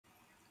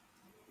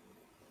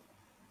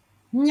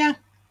にゃ。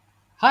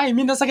はい、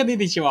皆さんこん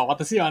にちは。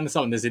私はアン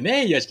ソンです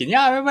ね。よろしくに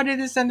ゃ。Everybody,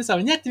 this is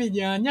Anderson. にゃってみ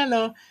にゃにゃ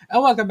ろ。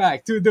And welcome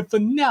back to the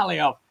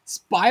finale of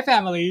Spy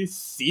Family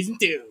Season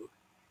 2.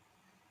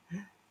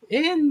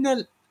 In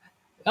the...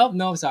 Oh,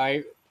 no,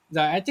 sorry.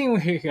 I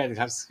think we had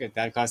to skip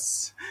that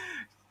because...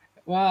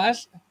 Well,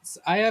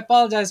 I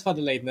apologize for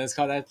the lateness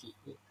because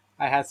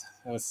I had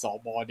a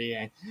sore body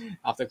and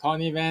after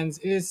con events,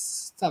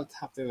 it's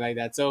something like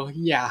that. So,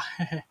 yeah.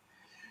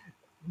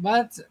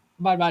 But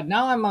but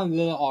now I'm a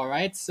little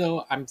alright,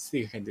 so I'm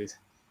still can do it.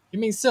 You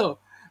mean so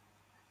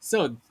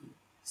so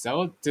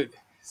to,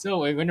 so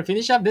we're gonna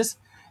finish up this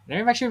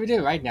actually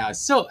video right now.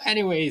 So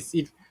anyways,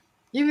 if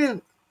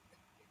you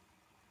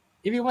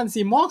if you want to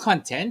see more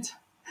content,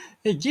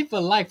 hey, give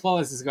a like,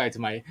 follow, subscribe to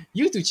my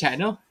YouTube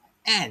channel,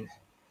 and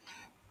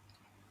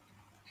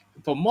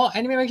for more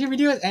anime reaction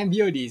videos and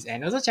VODs,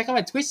 and also check out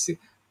my Twitch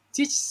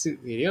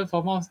video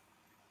more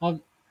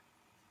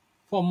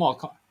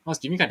more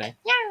streaming content.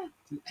 Yeah.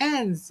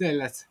 And so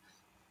let's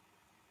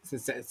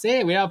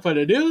say without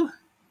further ado.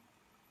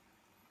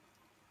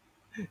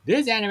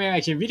 This anime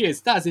action video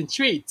starts in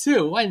 3,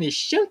 2, 1, it's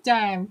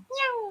showtime!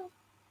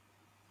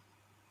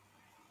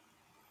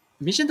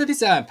 Mission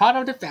 37, part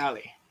of the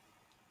family.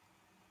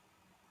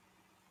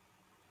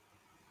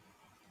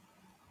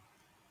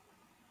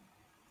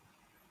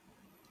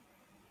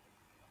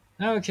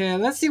 Okay,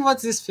 let's see what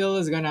this field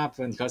is gonna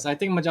happen, because I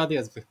think majority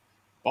is...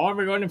 Oh,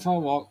 we're going for a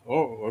walk.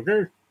 Oh,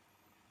 okay.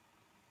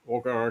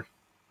 Okay.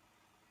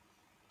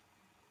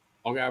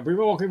 Okay, I'll be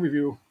walking with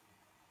you.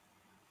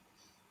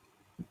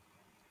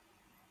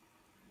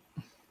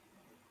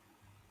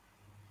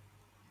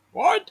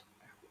 What?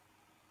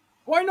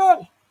 Why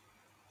not?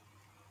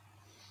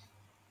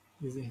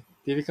 Is it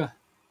difficult?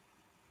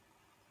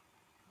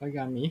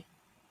 Origami?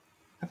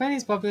 Apparently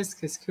it's popular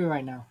school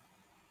right now.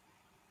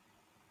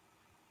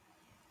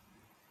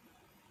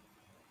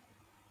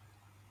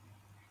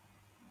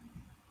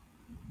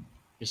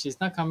 If she's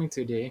not coming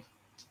today.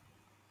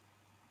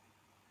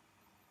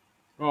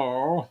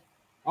 Oh,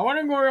 I want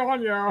to go on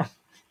Anya.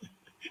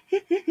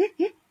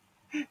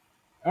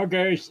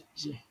 Okay.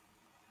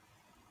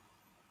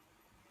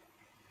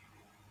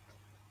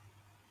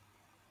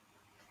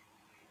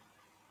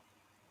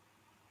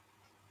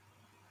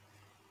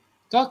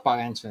 Talk about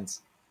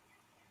entrance.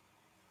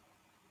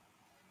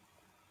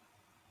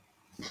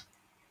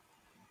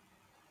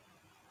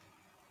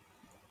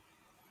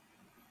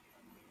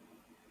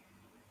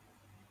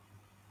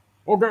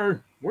 Okay,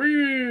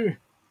 we.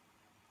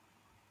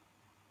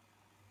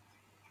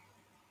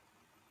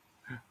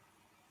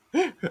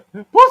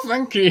 Poor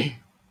Frankie.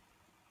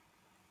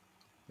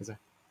 Is that?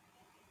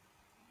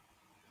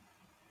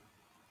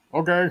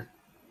 Okay.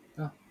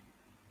 Oh.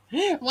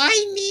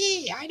 Why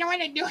me? I don't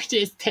want to do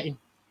this thing.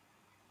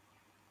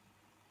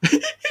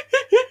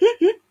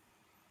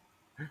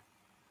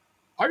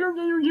 I don't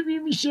know you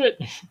giving me shit.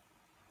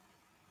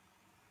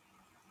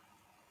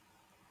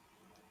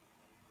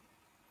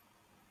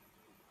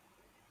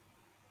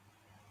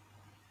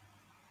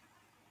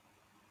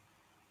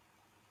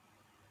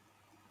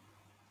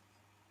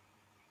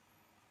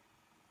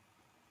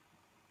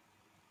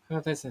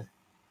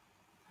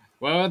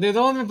 Well, they're the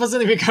only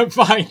person we can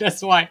find,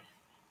 that's why.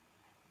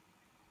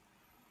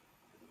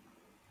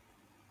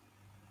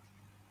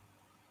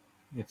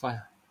 If I...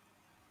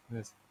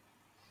 Yes.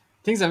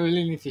 Things are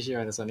really fishy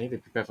right now, so I need to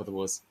prepare for the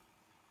worst.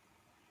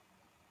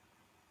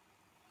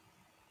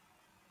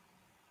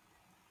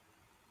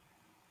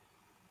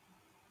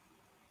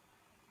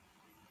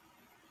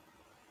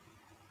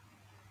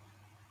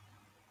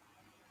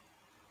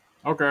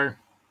 Okay.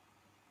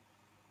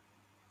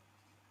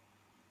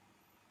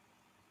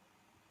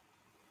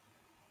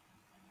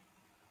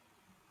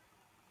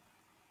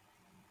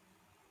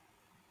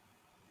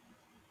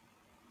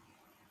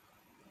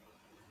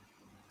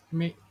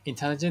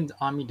 Intelligent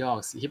army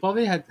dogs. He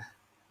probably had...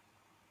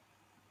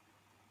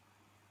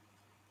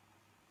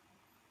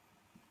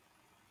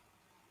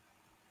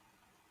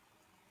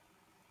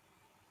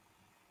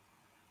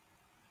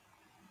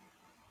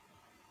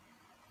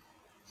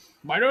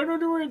 Why don't you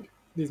do it?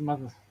 These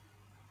mothers.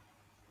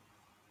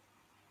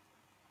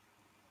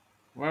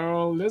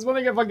 Well, this one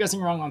I get for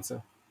guessing wrong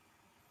answer.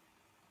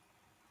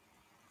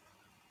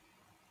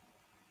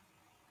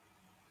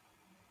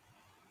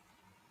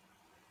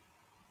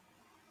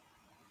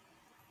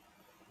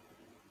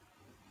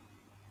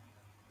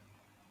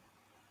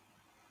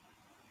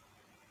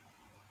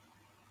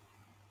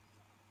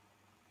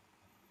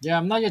 Yeah,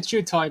 I'm not your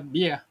true toy.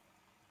 Yeah.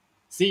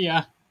 See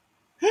ya.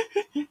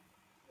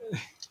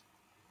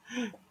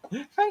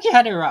 Frankie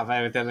had a rough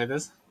everything like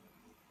this.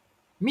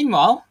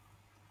 Meanwhile,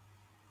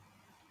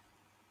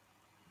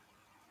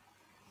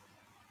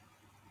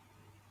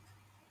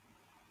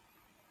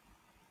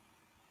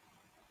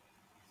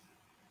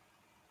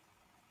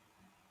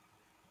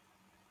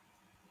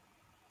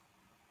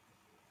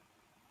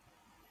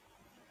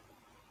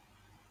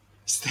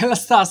 Stella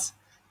starts.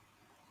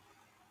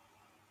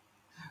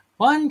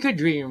 One could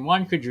dream,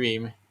 one could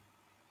dream.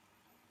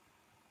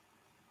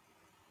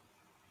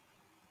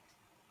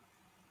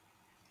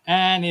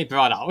 And it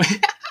brought out.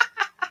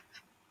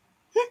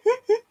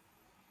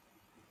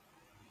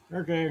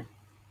 Okay.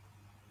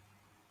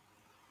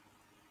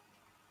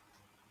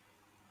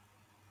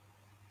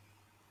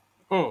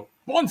 Oh,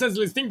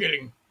 nonsenseless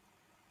tinkering.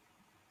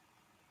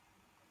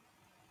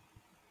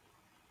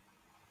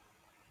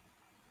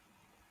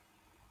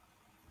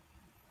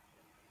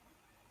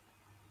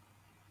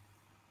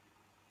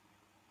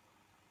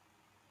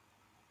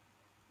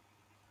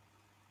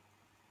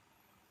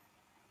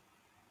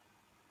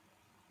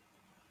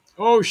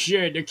 Oh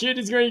shit, the kid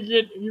is going to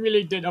get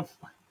humiliated up.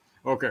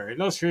 Okay,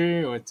 let's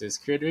see what this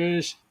kid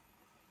is.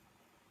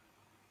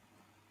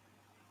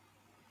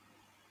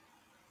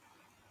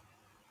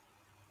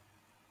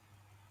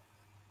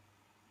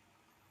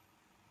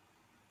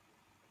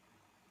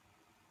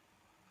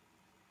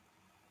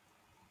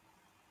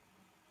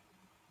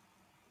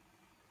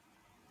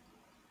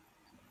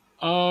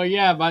 Oh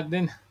yeah, but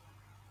then.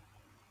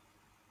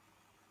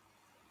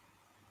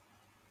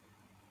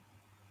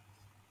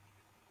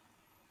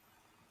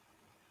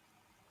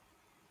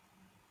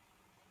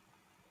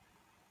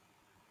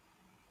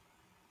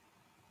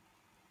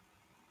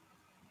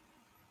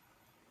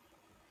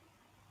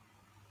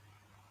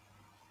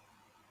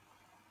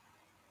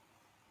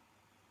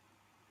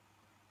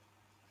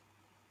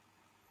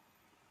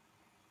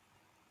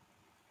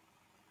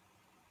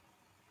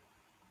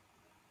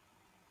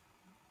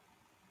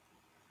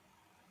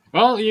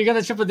 Well, you got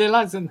a triple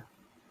deluxe and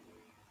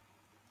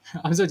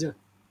I'm so jealous.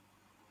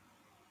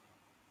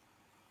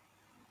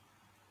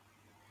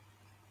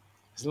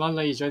 It's not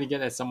like you try to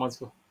get at someone's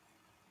school.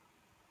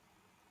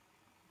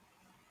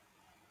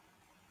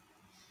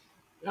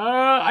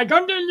 I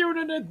can't tell you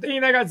the thing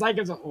that got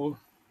psychics. Oh,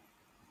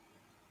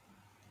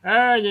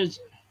 yes.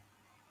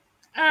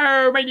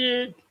 Oh, my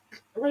dick.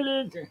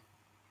 My dick.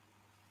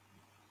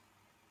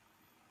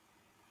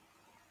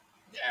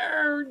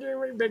 Oh,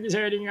 my back is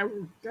hurting.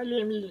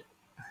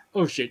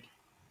 Oh, shit.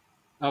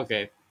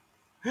 Okay.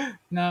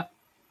 Nah.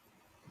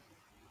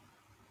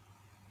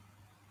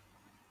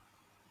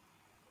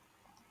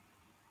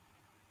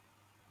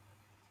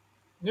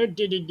 Oh,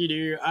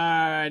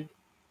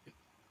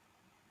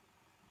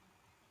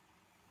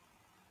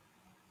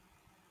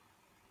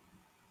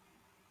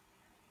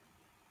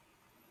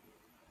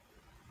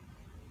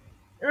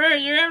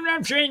 you have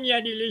not trained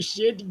yet, you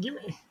shit. Give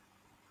me.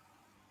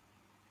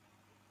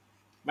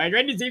 My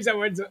 26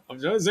 hours. I'm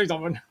so sorry,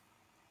 someone.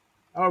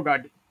 Oh,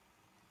 God.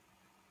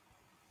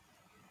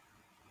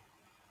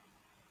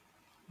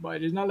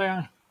 But it's not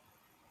like.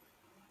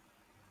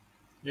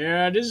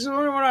 Yeah, this is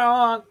what I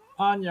want.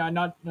 Anya,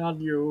 not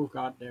you.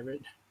 God damn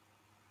it.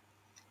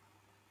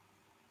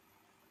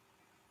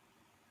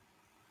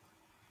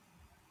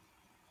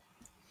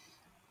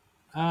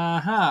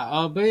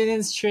 Uh-huh.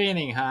 Obedience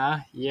training,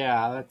 huh?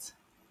 Yeah, let's.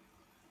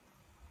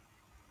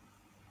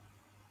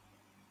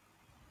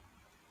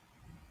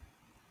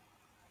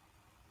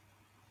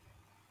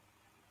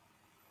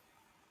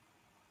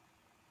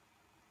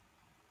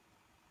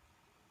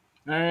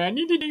 I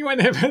need to think what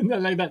happened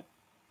like that.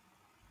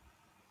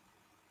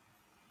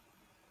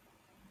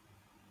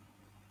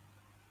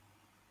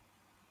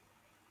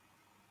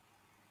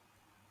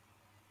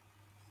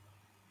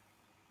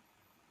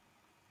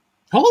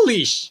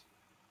 Holy sh!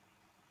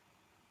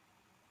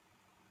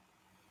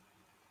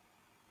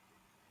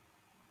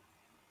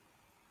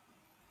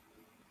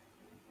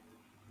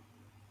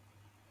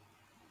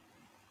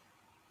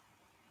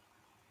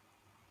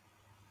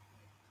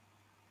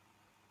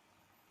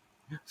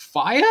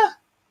 Fire?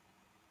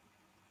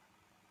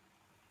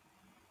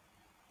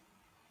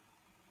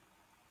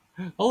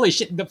 Holy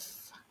shit!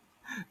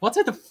 What's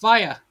with the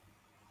fire?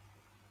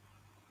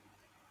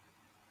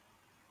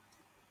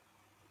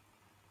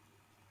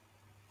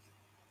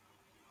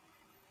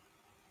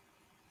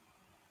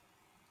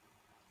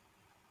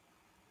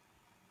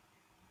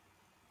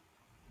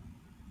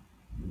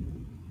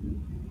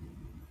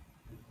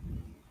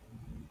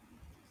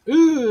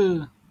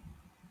 Ooh,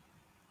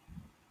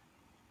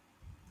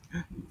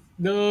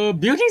 the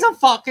building's on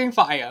fucking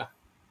fire.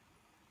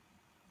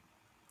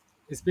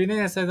 It's building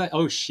that says like,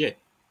 oh shit.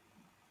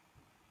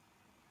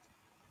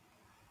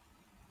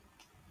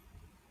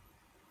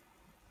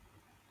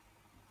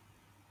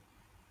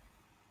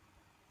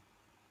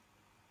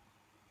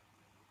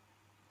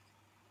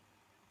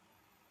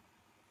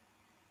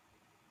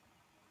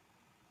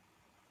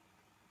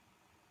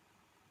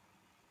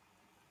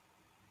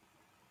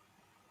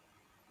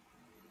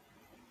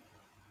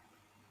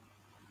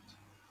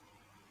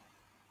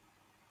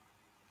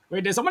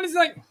 Wait, there's someone is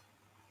like,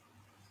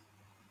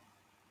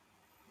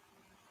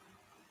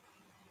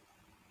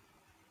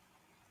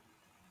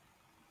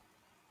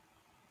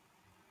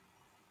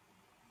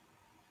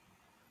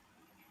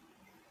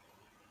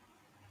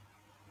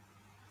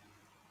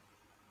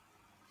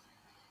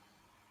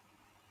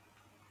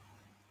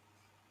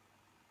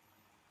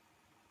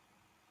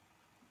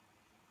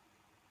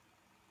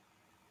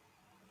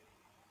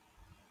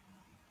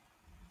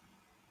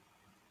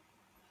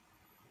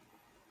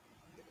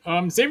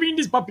 saving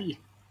this puppy.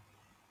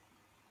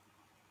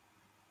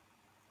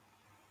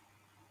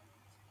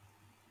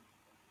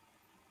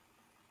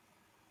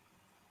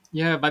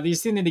 Yeah, but you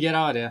still need to get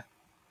out of there.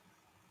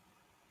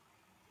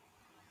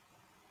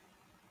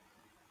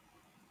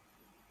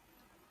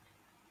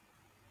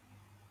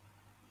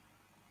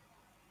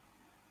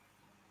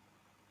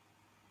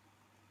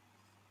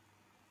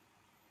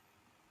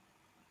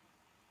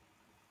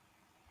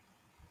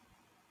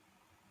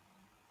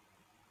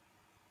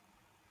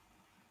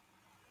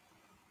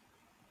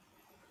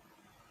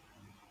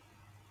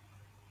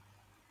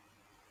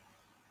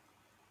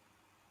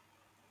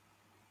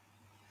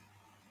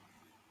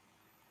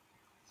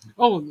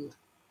 Oh,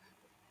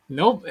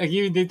 nope.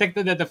 You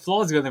detected that the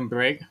floor is gonna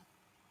break.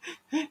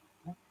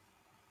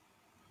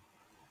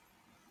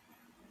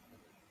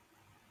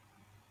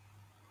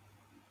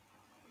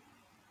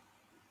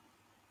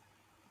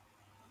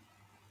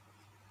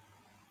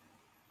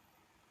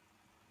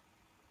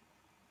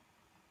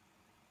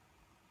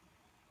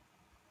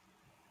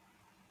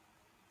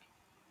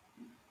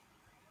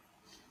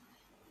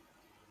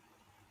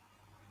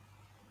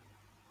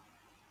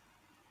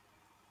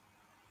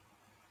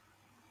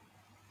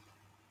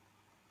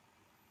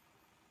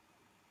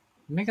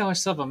 Make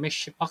ourselves a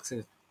makeshift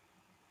oxygen.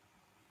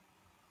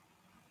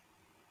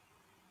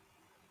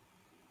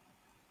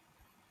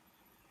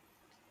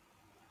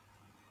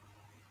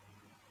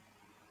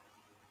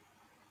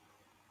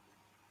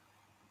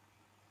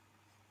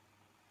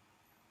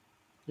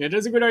 Yeah,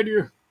 that's a good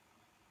idea.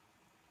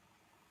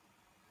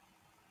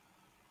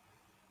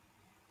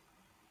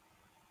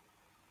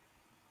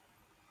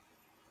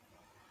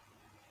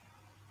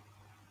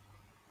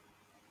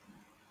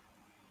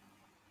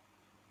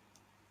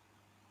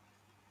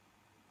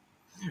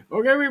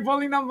 Okay, we're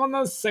falling down from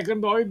the second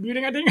story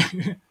building, I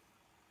think.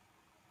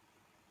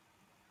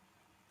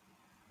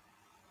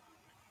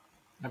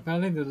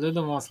 Apparently, the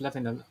little one was left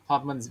in the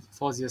apartment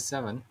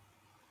 407.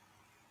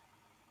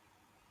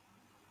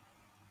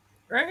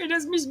 Hey,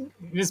 that's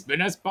Miss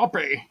Bennett's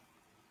puppy.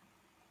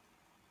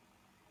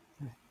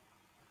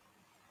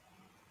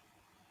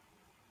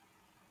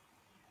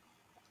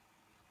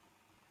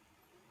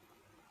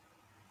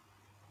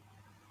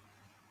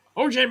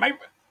 Oh shit, my.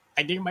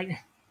 I think my.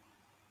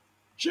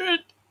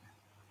 Shit!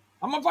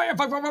 I'm on fire!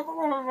 Fuck, fuck, fuck, fuck,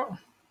 fuck, fuck.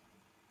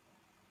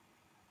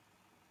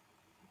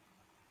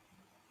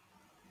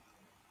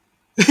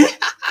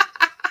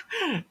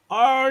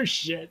 Oh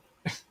shit.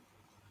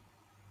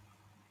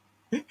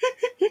 This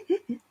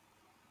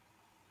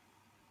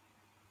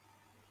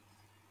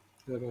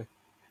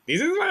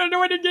is what I know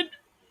when to get.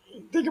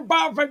 Take a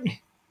bath. Why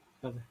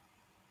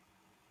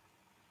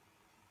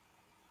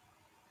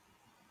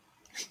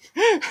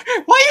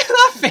are you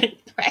laughing?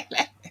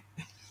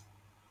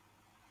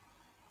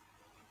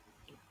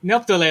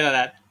 Nope, too late on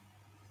that.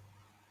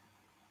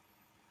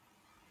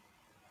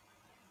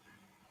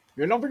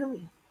 You're laughing at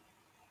me.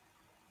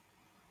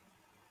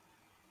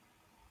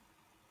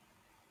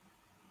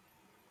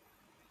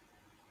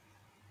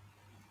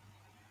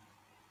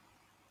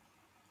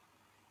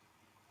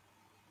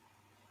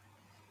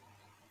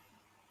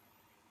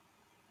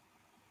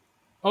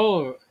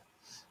 Oh,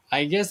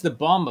 I guess the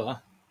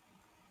bomber.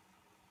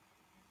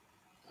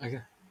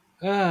 Okay.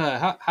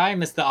 Hi,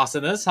 Mr.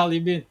 Arsonist. How you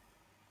been?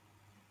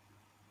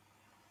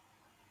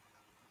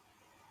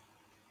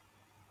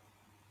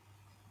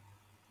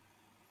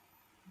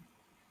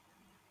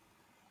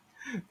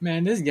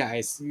 Man, this guy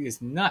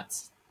is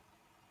nuts.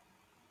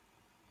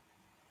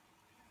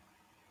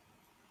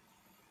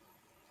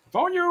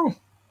 Found you.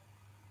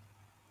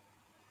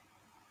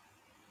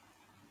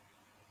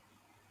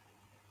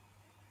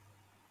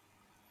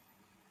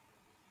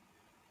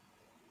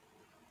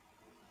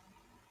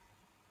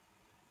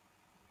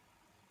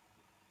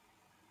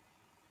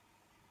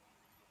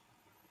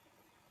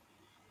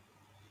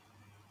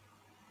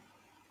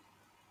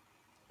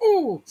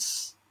 Ooh.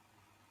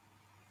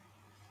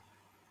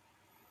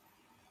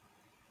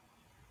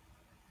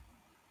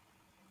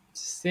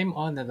 Same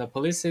on that the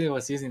police said it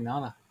was using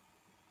Nana.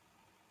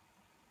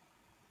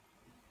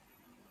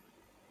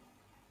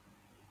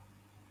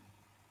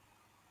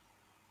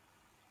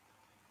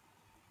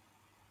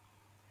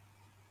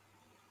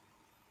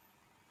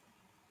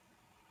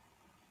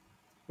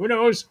 Who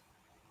knows?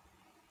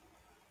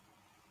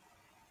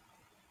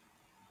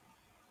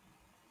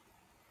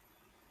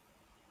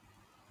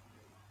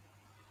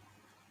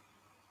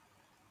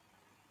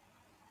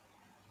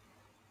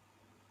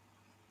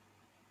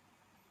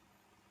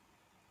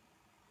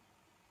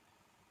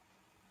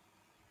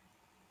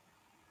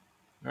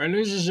 Or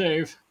lose a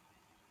shave.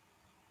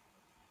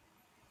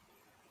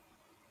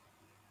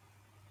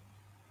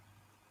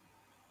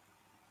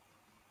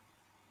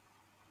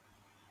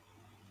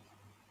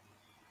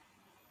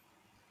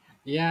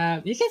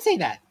 Yeah, you can say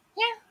that.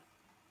 Yeah.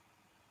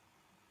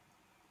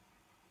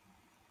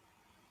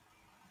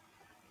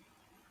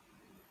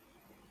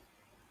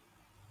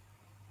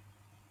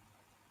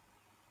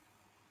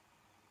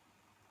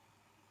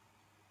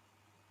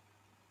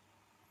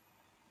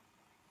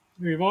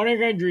 We only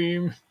can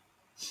dream.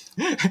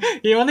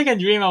 You only can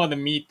dream about the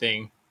meat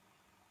thing.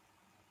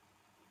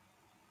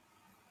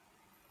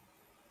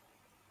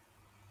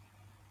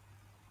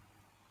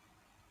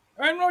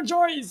 I have no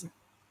choice.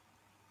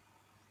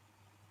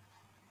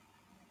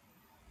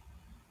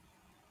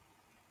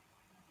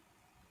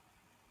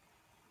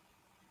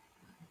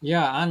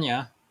 Yeah,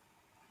 Anya.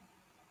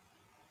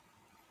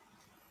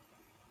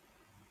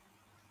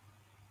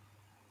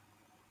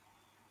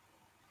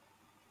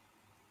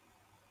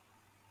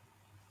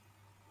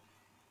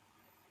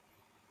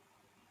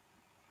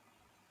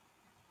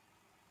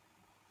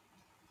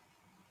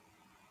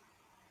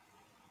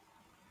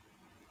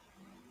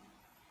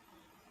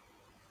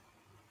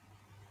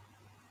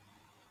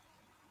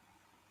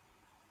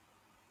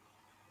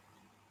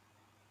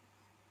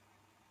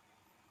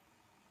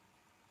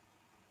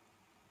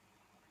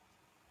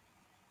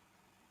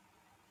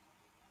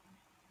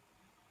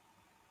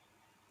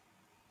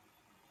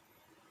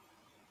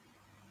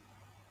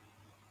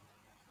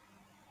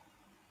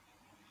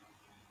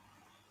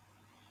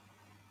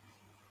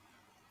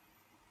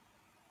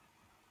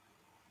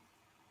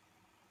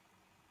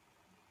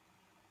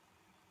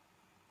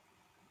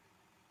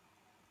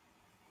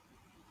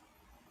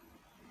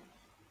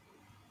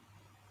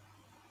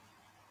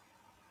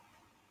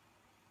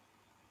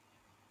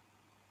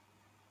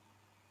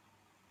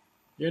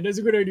 Yeah, that's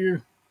a good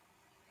idea.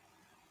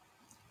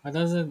 Why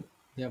doesn't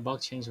the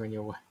box change when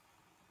you're...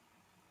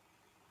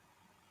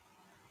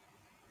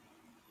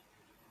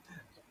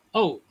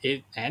 Oh,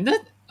 it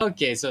ended?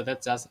 Okay, so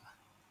that's just...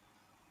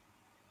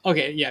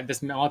 Okay, yeah,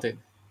 that's more to it.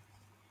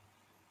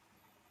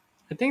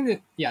 I think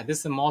that, yeah, this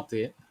is more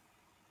to it.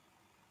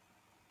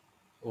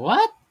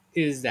 What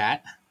is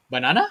that?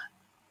 Banana?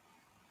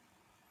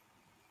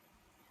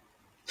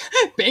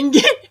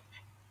 Penguin?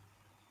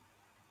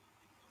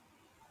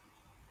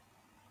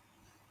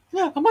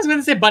 I was going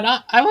to say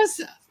banana. I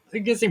was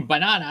guessing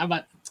banana,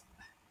 but...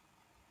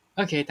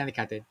 Okay, time to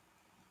cut it.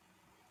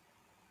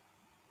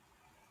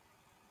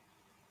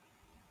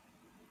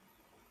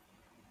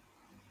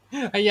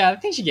 Yeah, I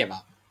think she gave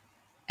up.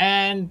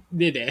 And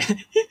did it.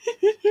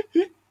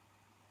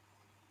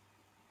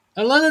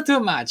 A little too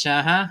much,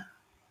 uh-huh.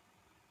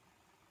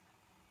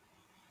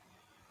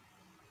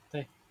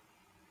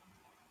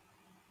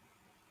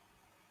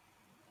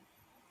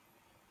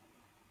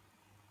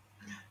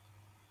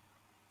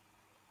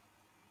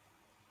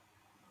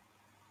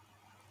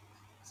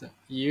 So,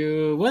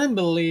 you wouldn't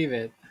believe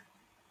it.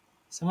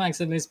 Someone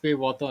accidentally spilled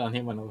water on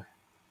him on the way.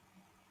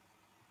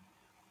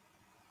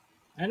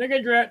 And I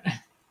get red.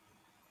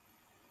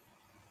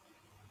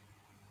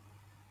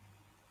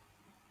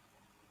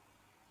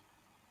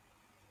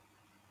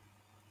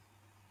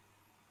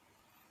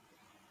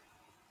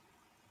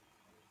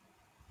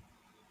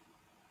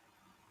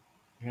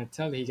 I can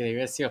tell he can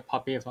erase your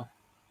puppy for...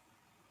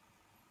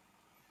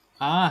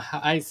 Ah,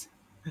 ice.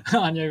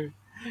 Anya.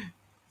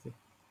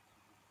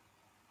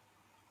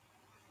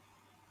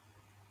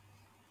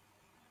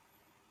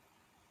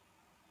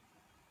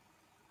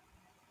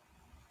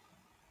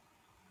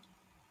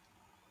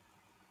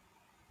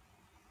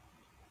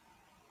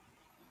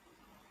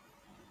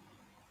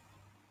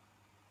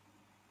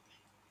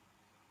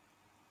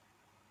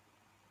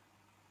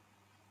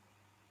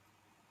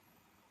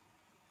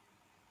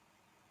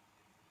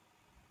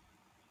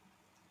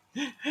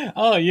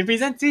 Oh, you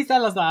present three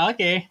Stellas now,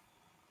 okay.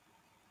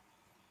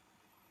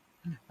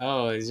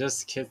 Oh, it's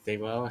just kids, they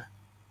will.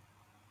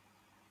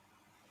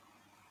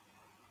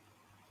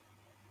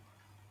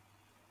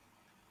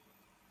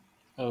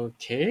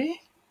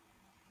 Okay.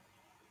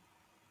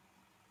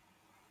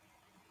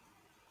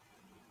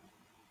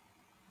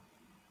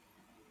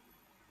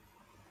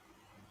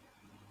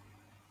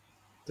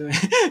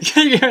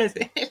 Can you erase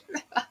it?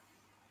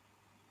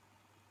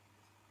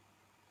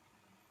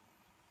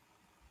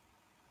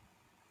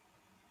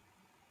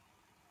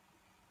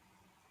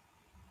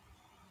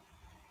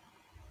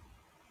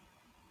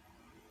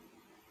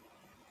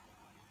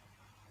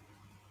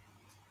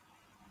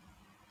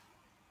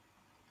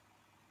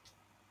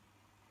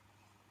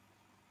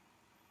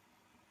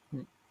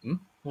 Hmm?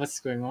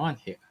 What's going on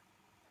here?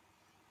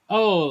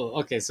 Oh,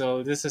 okay,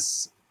 so this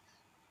is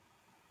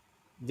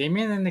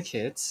Damien and the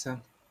kids.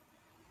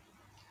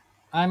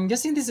 I'm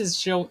guessing this is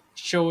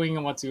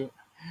showing what to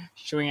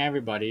showing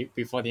everybody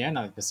before the end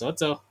of the episode.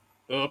 So,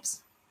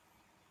 oops.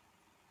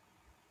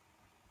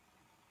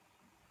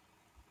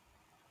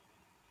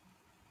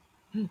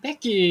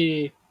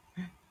 Becky.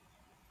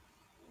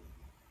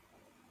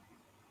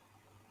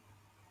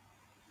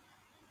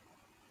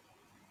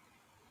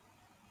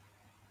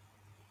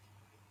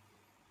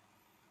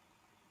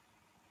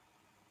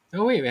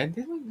 Oh wait,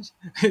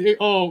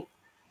 oh,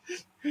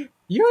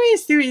 you are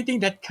still eating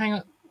that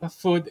kind of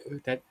food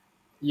that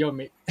you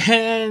make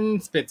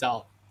and spits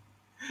out.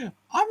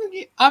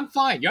 I'm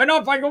fine. You're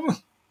not fine.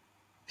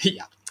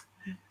 Yeah.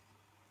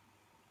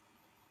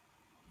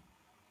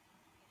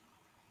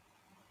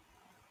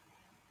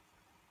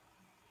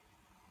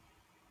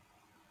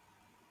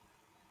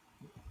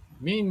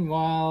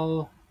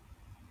 Meanwhile,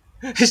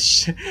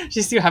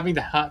 she's still having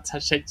the heart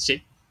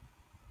shit.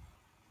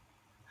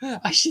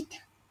 I shit.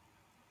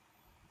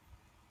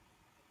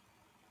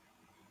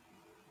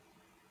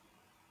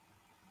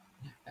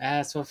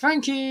 As for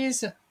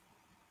Frankie's,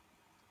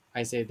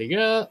 I say the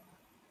girl,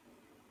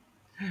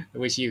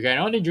 which you can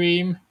only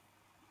dream.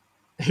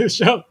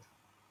 Shut.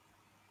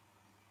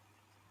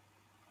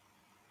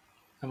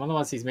 I wonder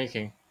what he's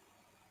making.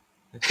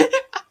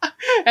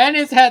 And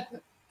his head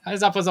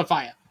is up on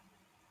fire.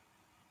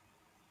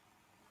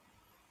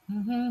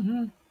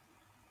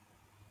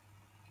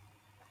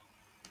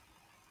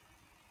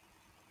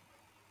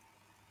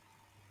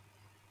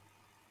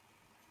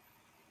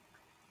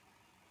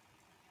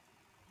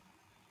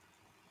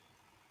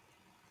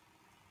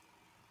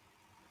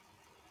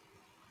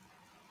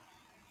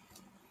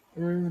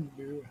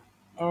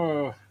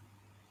 Oh,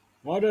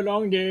 what a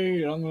long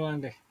day,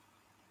 long day.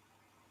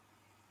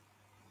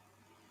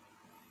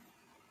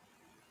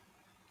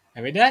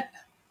 And with that,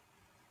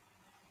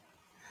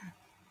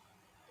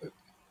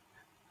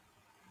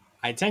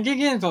 I thank you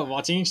again for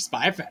watching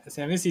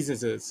SpyXFamily Season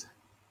 2.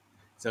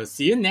 So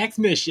see you next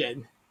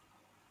mission.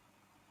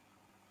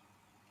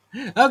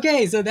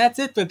 Okay, so that's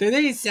it for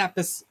today's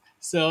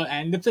episode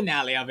and the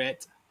finale of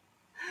it.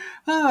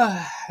 All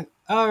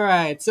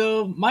right,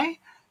 so my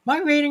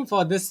rating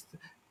for this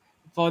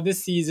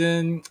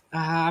season,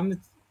 I'm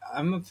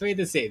afraid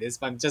to say this,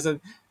 but I'm just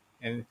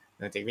and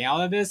taking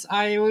all of this,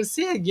 I would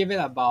say I give it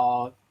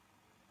about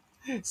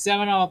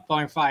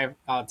 7.5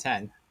 out of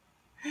 10.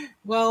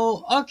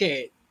 Well,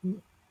 okay.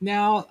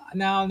 Now,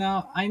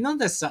 I know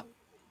that some.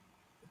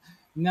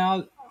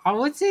 Now, I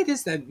would say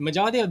this that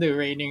majority of the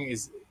rating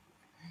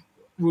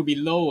will be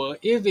lower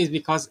if it's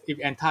because if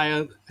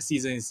entire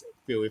season is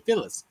filled with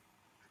fillers.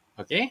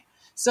 Okay,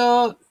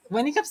 so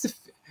when it comes to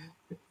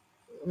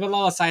a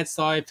lot of side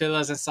story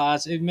fillers and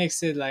such, it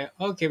makes it like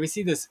okay, we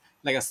see this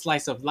like a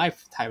slice of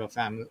life type of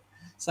family,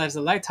 slice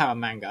of life type of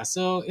manga.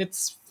 So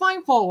it's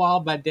fine for a while,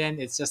 but then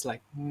it's just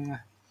like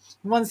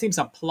one seems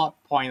a plot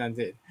point on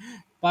it,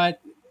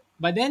 but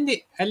then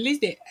they at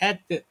least they add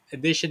the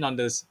addition on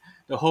this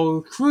the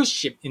whole cruise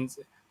ship in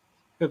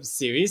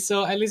series,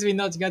 so at least we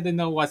not got to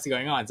know what's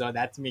going on. So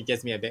that to me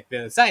gets me a bit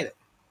excited.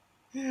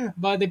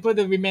 But they put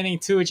the remaining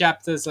two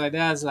chapters like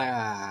that. It's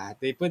like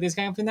they put this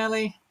kind of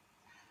finale.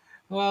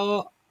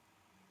 Well,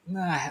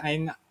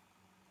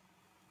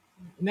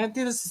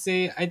 needless to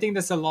say, I think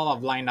there's a lot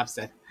of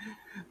lineups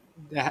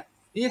that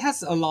it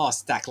has a lot of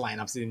stack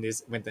lineups in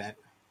this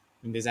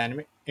in this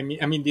anime. I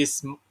mean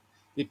this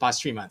the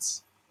past 3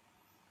 months.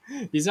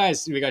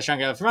 Besides, we got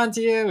Shanghai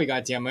Frontier, we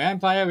got Tiamu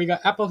Empire, we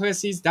got Apple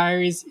Hershey's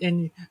Diaries,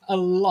 and a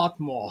lot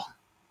more.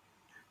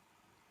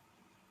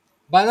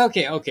 But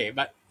okay,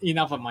 but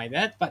enough of my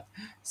that. But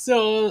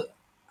so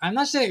I'm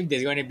not sure if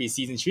there's going to be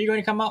season 3 going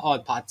to come out or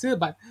part 2,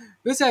 but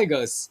we'll see how it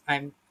goes.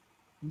 I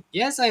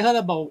heard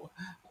about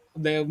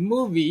the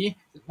movie,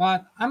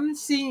 but I'm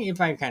seeing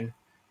if I can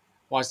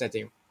watch that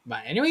thing.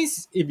 But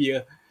anyways, if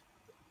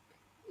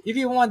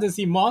you want to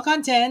see more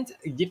content,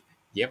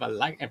 give a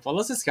like and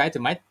follow, subscribe to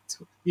my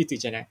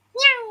YouTube channel.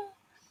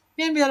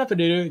 And without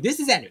further ado, this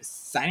is Andrew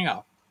signing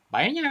off.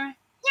 Bye now.